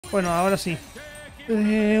Bueno, ahora sí.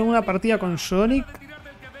 Una partida con Yorick.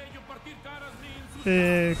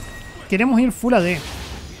 Queremos ir full AD.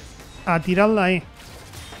 A tirar la E.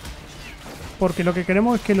 Porque lo que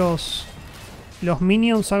queremos es que los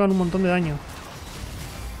minions hagan un montón de daño.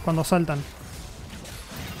 Cuando saltan.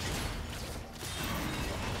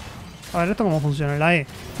 A ver, ¿esto cómo funciona? La E.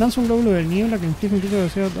 Lanza un glóbulo de niebla que inflige un crítico que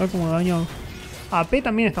sea dar como daño. AP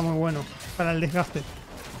también está muy bueno. Para el desgaste.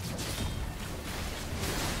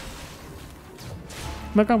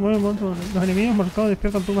 Marca por el monstruo. Los enemigos marcados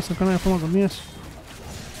despiertan tumbas cercanas de forma continua.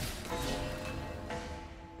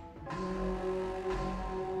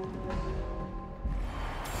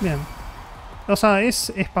 Bien. O sea,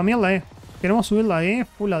 es spamear la E. Queremos subir la E,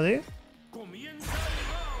 full AD.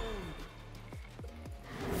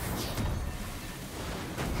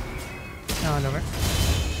 No, lo que.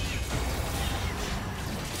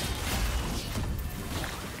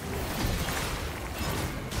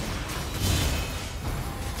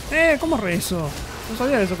 ¿Cómo rezo? No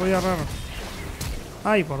sabía que se podía errar.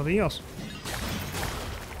 Ay, por Dios.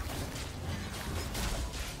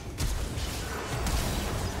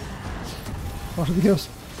 Por Dios.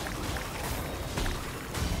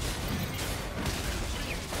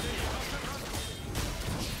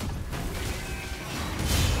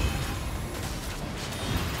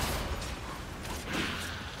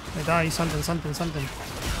 Ahí está, ahí salten, salten, salten.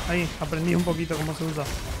 Ahí, aprendí un poquito cómo se usa.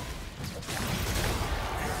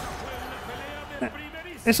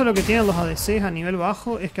 Eso lo que tienen los ADCs a nivel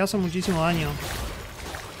bajo es que hacen muchísimo daño.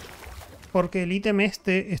 Porque el ítem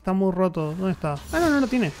este está muy roto. ¿Dónde está? Ah, no, no lo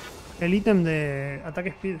tiene. El ítem de ataque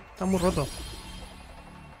speed está muy roto.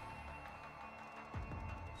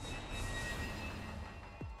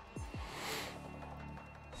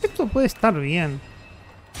 Esto puede estar bien.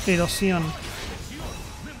 Erosión.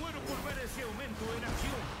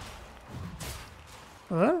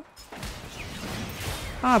 A ver.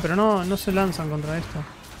 Ah, pero no se lanzan contra esto.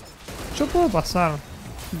 Yo puedo pasar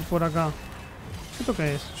por acá. ¿Esto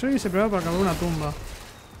qué es? Yo hice prueba para cargar una tumba.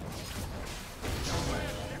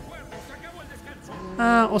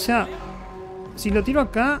 Ah, o sea, si lo tiro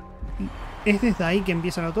acá, es desde ahí que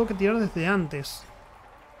empieza. Lo tengo que tirar desde antes.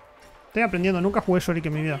 Estoy aprendiendo, nunca jugué Yorick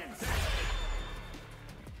en mi vida.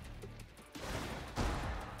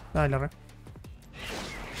 Dale, la re.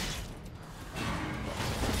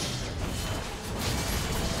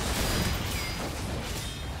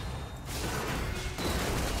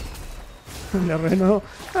 Le re no.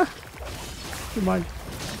 Ah, qué mal.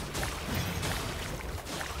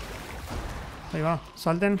 Ahí va,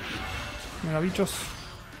 salten. Megabichos.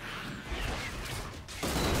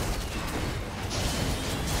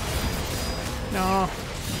 No,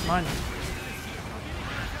 mal.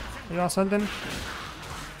 Ahí va, salten.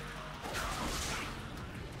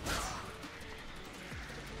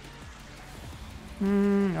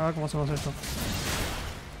 A ver cómo hacemos esto.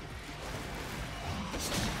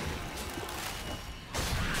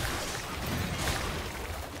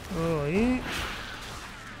 Ahí.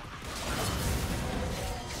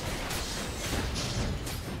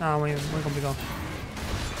 Ah, muy complicado.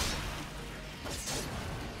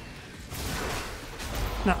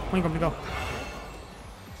 No, muy complicado.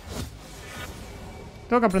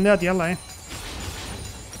 Tengo que aprender a tirarla,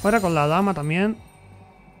 Ahora con la dama también.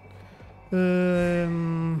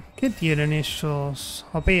 ¿Qué tienen ellos?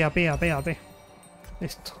 AP.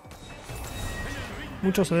 Esto.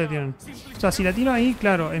 Muchos CD tienen. O sea, si la tiro ahí,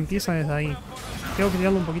 claro, empieza desde ahí. Tengo que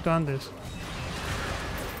tirarlo un poquito antes.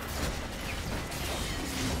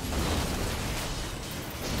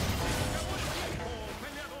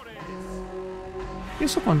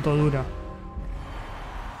 ¿Eso cuánto dura?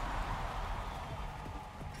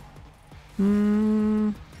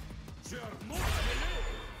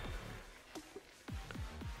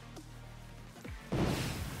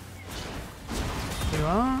 Ahí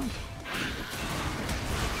va.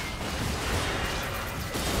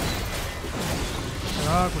 Ahí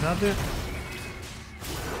va, curate.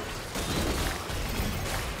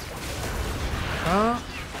 Acá.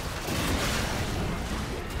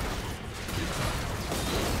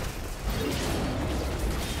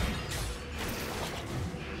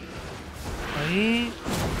 Ahí.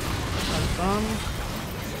 Saltamos.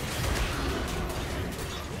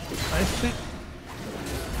 A este.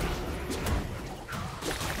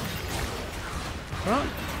 Acá.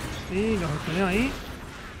 Y los gestioné ahí.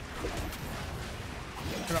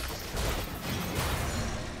 Acá.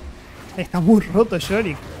 Está muy roto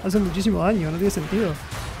Yorick. Hace muchísimo daño, no tiene sentido.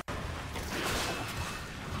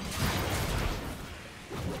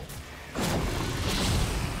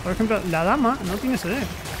 Por ejemplo, la dama no tiene CD.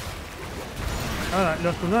 Ahora,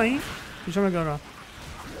 lo stunó ahí y yo me quedo acá.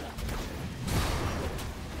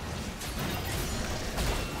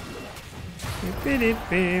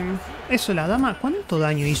 Eso, la dama. ¿Cuánto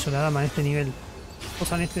daño hizo la dama en este nivel? O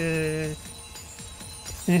sea, en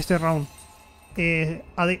este round.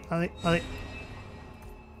 AD.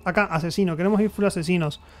 Acá, asesino. Queremos ir full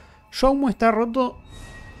asesinos. Shoumu está roto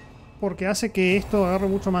porque hace que esto agarre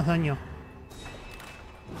mucho más daño.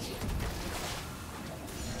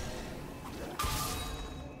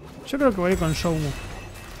 Yo creo que voy a ir con Shoumu.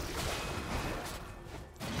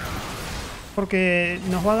 Porque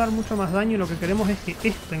nos va a dar mucho más daño y lo que queremos es que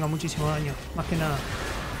esto tenga muchísimo daño. Más que nada.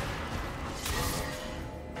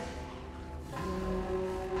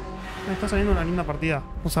 Me está saliendo una linda partida.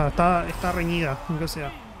 O sea, está reñida, aunque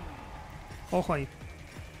sea. Ojo ahí.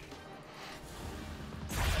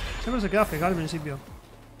 Siempre se queda pegar al principio.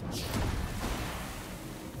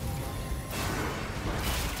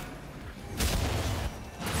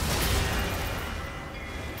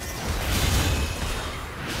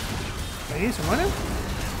 Ahí, ¿se muere?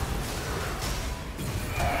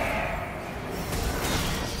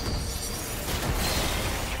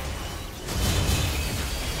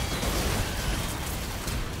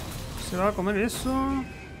 Se va a comer eso.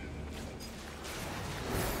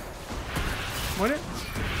 ¿Muere?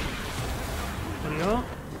 Murió.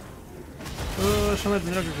 Yo me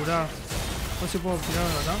tendré que curar. A ver si puedo tirar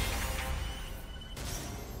de acá.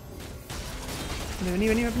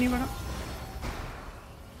 Vení para acá.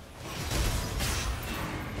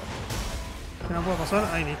 Que no puedo pasar.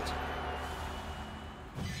 Ahí, listo.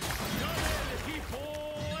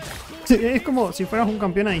 Sí, es como si fueras un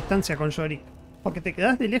campeón a distancia con Yorick. Porque te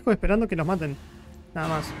quedas de lejos esperando que los maten. Nada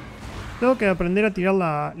más. Tengo que aprender a tirar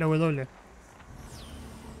la W.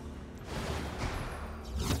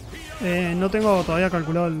 No tengo todavía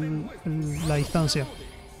calculado la distancia.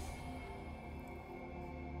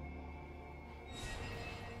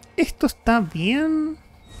 Esto está bien.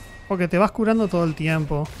 Porque te vas curando todo el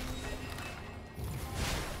tiempo.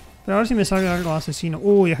 Pero a ver si me sale algo asesino.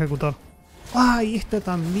 Uy, ejecutor. ¡Ay, este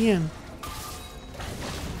también!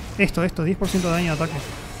 Esto, 10% de daño de ataque.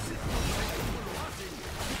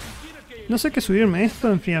 No sé qué subirme,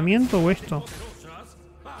 esto, enfriamiento o esto.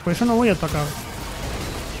 Pues yo no voy a atacar.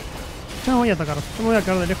 Yo me voy a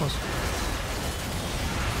quedar de lejos.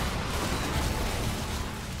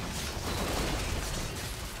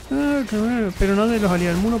 Pero no de los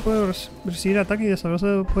aliados. El mono puede recibir ataque y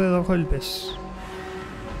desarrollarse puede dar golpes.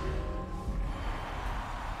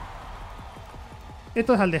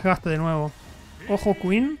 Esto es al desgaste de nuevo. Ojo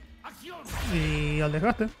Queen. Y al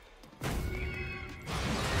desgaste.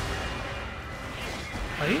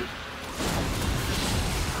 Ahí.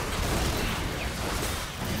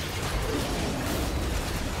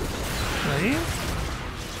 Ahí.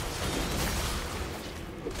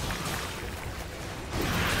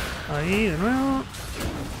 Ahí de nuevo.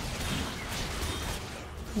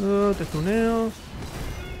 Te stuneo.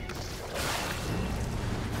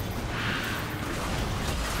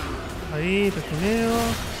 Ahí, te stuneo.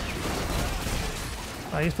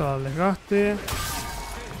 Ahí está el desgaste.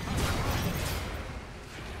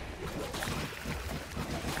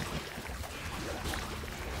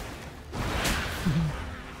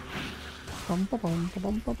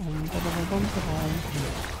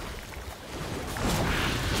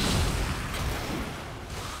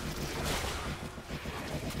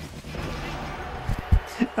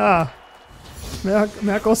 Ah, me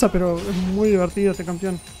da cosa, pero es muy divertido este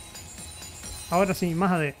campeón. Ahora sí,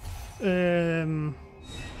 más AD.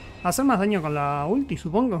 Hacer más daño con la ulti,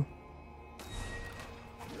 supongo.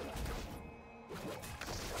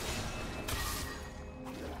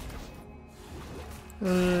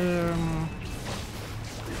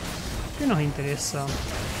 ¿Qué nos interesa?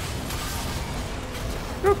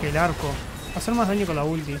 Creo que el arco. Hacer más daño con la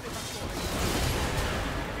ulti.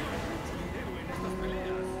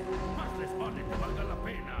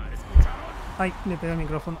 Ay, le pegué el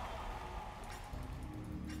micrófono.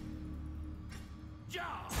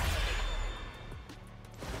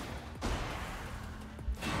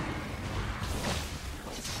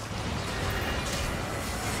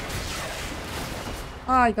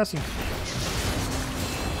 Ay, casi.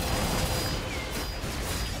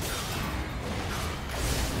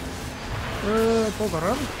 ¿Puedo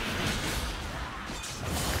correr?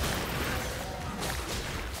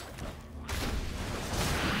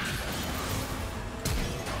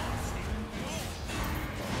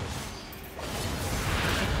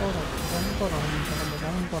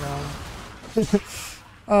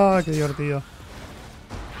 Ah, qué divertido.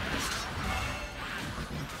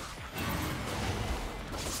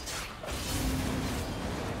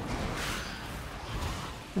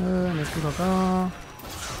 Me curo acá.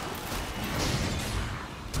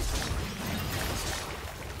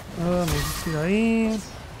 Me Tira ahí.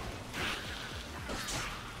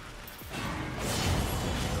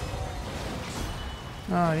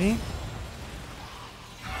 Ahí.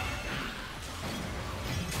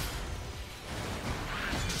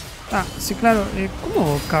 Ah, sí, claro.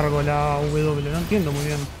 ¿Cómo cargo la W? No entiendo muy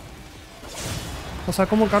bien. O sea,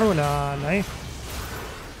 ¿cómo cargo la E?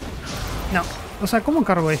 No. O sea, ¿cómo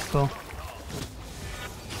cargo esto?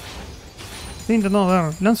 Estoy intentando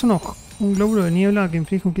ver. Lanza un glóbulo de niebla que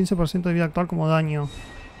inflige un 15% de vida actual como daño.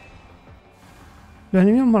 Los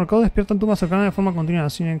enemigos marcados despiertan tumbas cercanas de forma continua,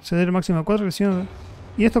 sin exceder el máximo de 4 reciben...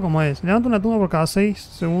 ¿Y esto cómo es? Levanta una tumba por cada 6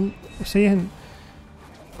 según... 6 en...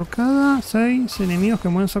 Por cada 6 enemigos que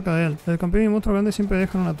mueren cerca de él. El campeón y el monstruo grande siempre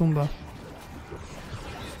dejan una tumba.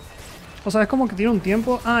 O sea, es como que tiene un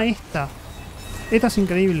tiempo... Ah, esta. Esta es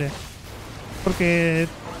increíble. Porque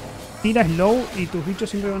tira slow y tus bichos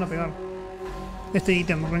siempre van a pegar. Este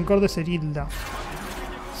ítem, rencor de Cerilda.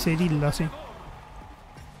 Cerilda, sí.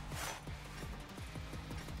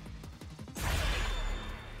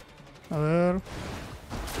 A ver.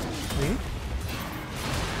 Ahí.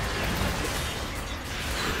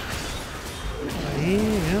 Ahí,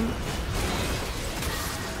 bien.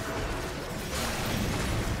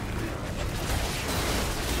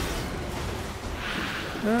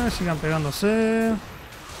 Sigan pegándose.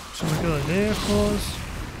 Yo me quedo de lejos.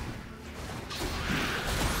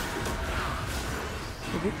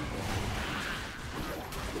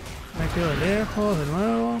 Me quedo de lejos de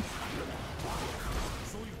nuevo.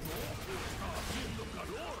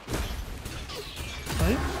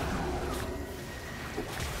 Ahí.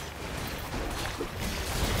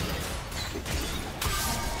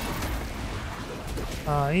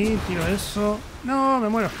 Ahí, tiro eso. No, me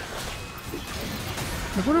muero.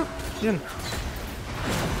 ¿Me curo? Bien.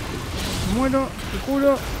 Me muero, me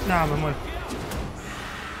curo. No, me muero.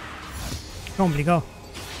 Es complicado.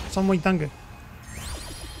 Son muy tanques.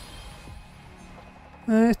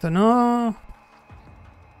 Esto no.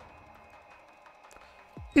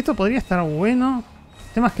 Esto podría estar bueno.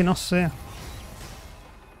 El tema es que no sé.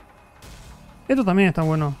 Esto también está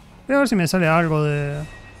bueno. Voy a ver si me sale algo de...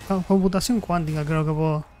 computación cuántica creo que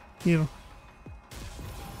puedo ir.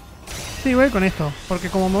 Sí, voy con esto. Porque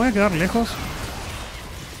como me voy a quedar lejos...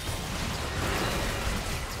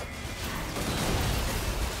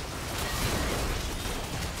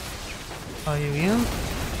 Ahí bien.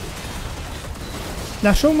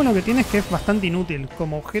 La Showman lo que tiene es que es bastante inútil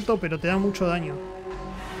como objeto, pero te da mucho daño.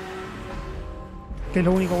 Que es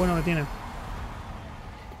lo único bueno que tiene.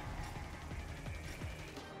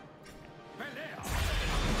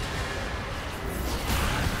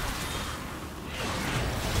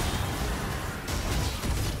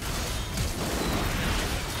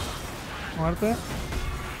 Muerte.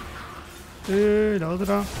 La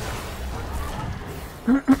otra.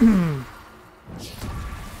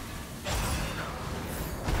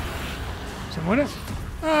 ¿Se muere?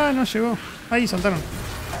 Ah, no llegó. Ahí saltaron.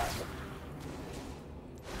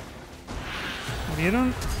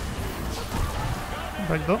 ¿Murieron?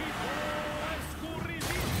 Perfecto.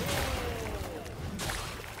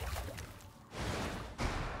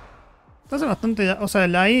 Hace bastante... O sea,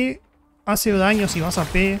 la E hace daño si vas a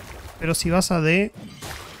P, pero si vas a D,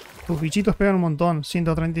 tus bichitos pegan un montón.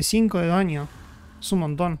 135 de daño. Es un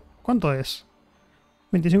montón. ¿Cuánto es?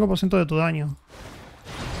 25% de tu daño.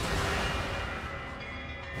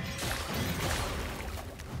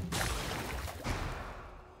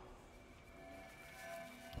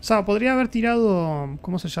 O sea, podría haber tirado...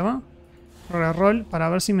 ¿Cómo se llama? Reroll para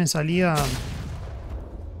ver si me salía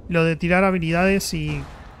lo de tirar habilidades y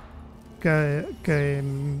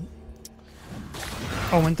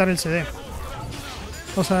aumentar el CD.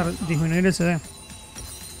 O sea, disminuir el CD.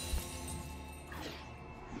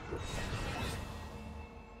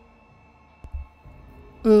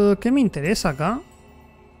 ¿Qué me interesa acá?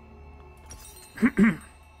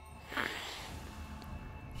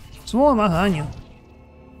 Sumo más daño.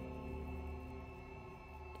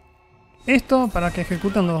 Esto para que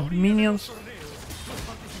ejecuten los minions.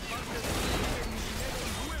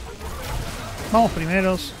 Vamos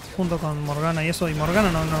primeros, junto con Morgana y eso. Y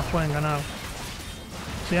Morgana no nos pueden ganar.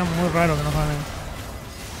 Sería muy raro que nos ganen.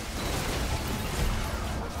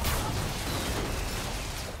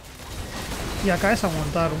 Y acá es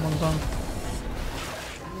aguantar un montón.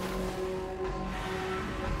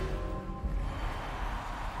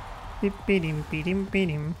 Pirim, pirim,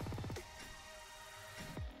 pirim.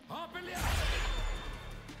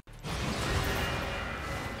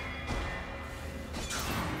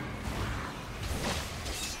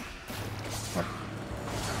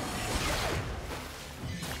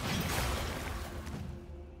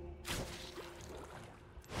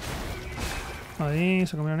 Ahí,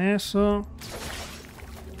 se comieron eso.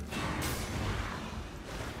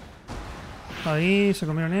 Ahí, se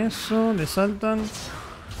comieron eso. Le saltan.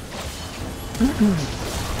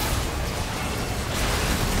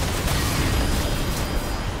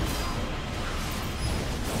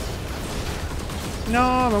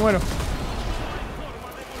 No, me muero.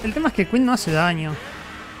 El tema es que Queen no hace daño.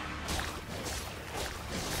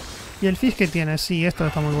 Y el Fizz que tiene, sí, esto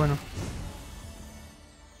está muy bueno.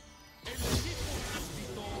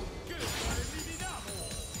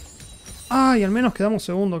 Ay, al menos quedamos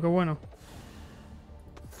segundo, qué bueno.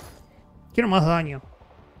 Quiero más daño.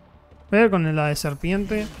 Voy a ver con la de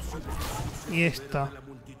serpiente. Y esta.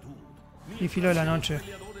 Y filo de la noche.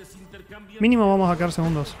 Mínimo vamos a quedar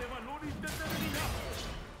segundos.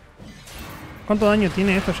 ¿Cuánto daño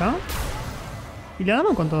tiene esto ya? ¿Y la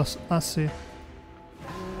dama cuántos hace?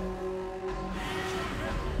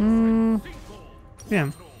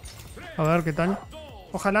 Bien. A ver qué tal.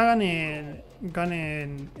 Ojalá ganen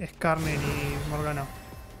Skarner y Morgana.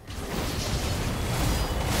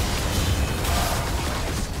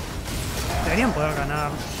 Deberían poder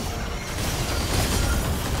ganar.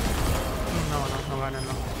 No ganan,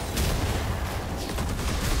 no.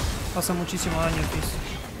 Pasa muchísimo daño el Fizz.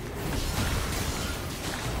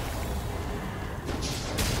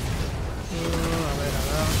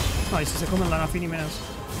 A ver. Ay, si se comen la Nafini menos.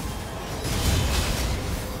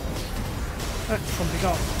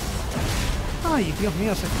 Complicado. Ay, Dios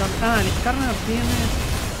mío, Skarner. Ah, el Skarner tiene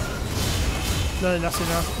lo de la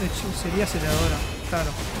sería aceleradora.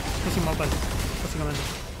 Claro, es inmortal, básicamente.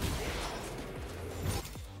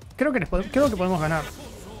 Creo que podemos ganar.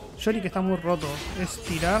 Yorick está muy roto. Es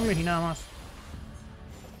tirarles y nada más.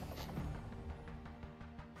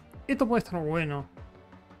 Esto puede estar bueno.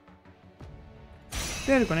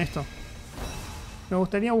 Voy a ir con esto. Me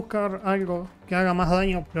gustaría buscar algo que haga más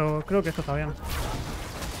daño, pero creo que esto está bien.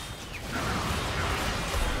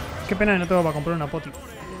 Qué pena que no tengo para comprar una poti.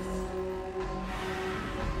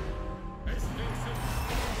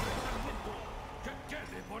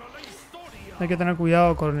 Hay que tener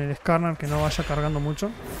cuidado con el Skarner, que no vaya cargando mucho.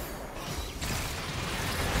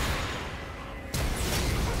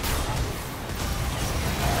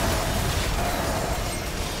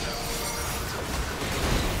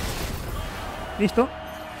 Listo.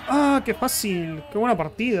 ¡Ah, qué fácil! ¡Qué buena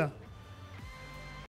partida!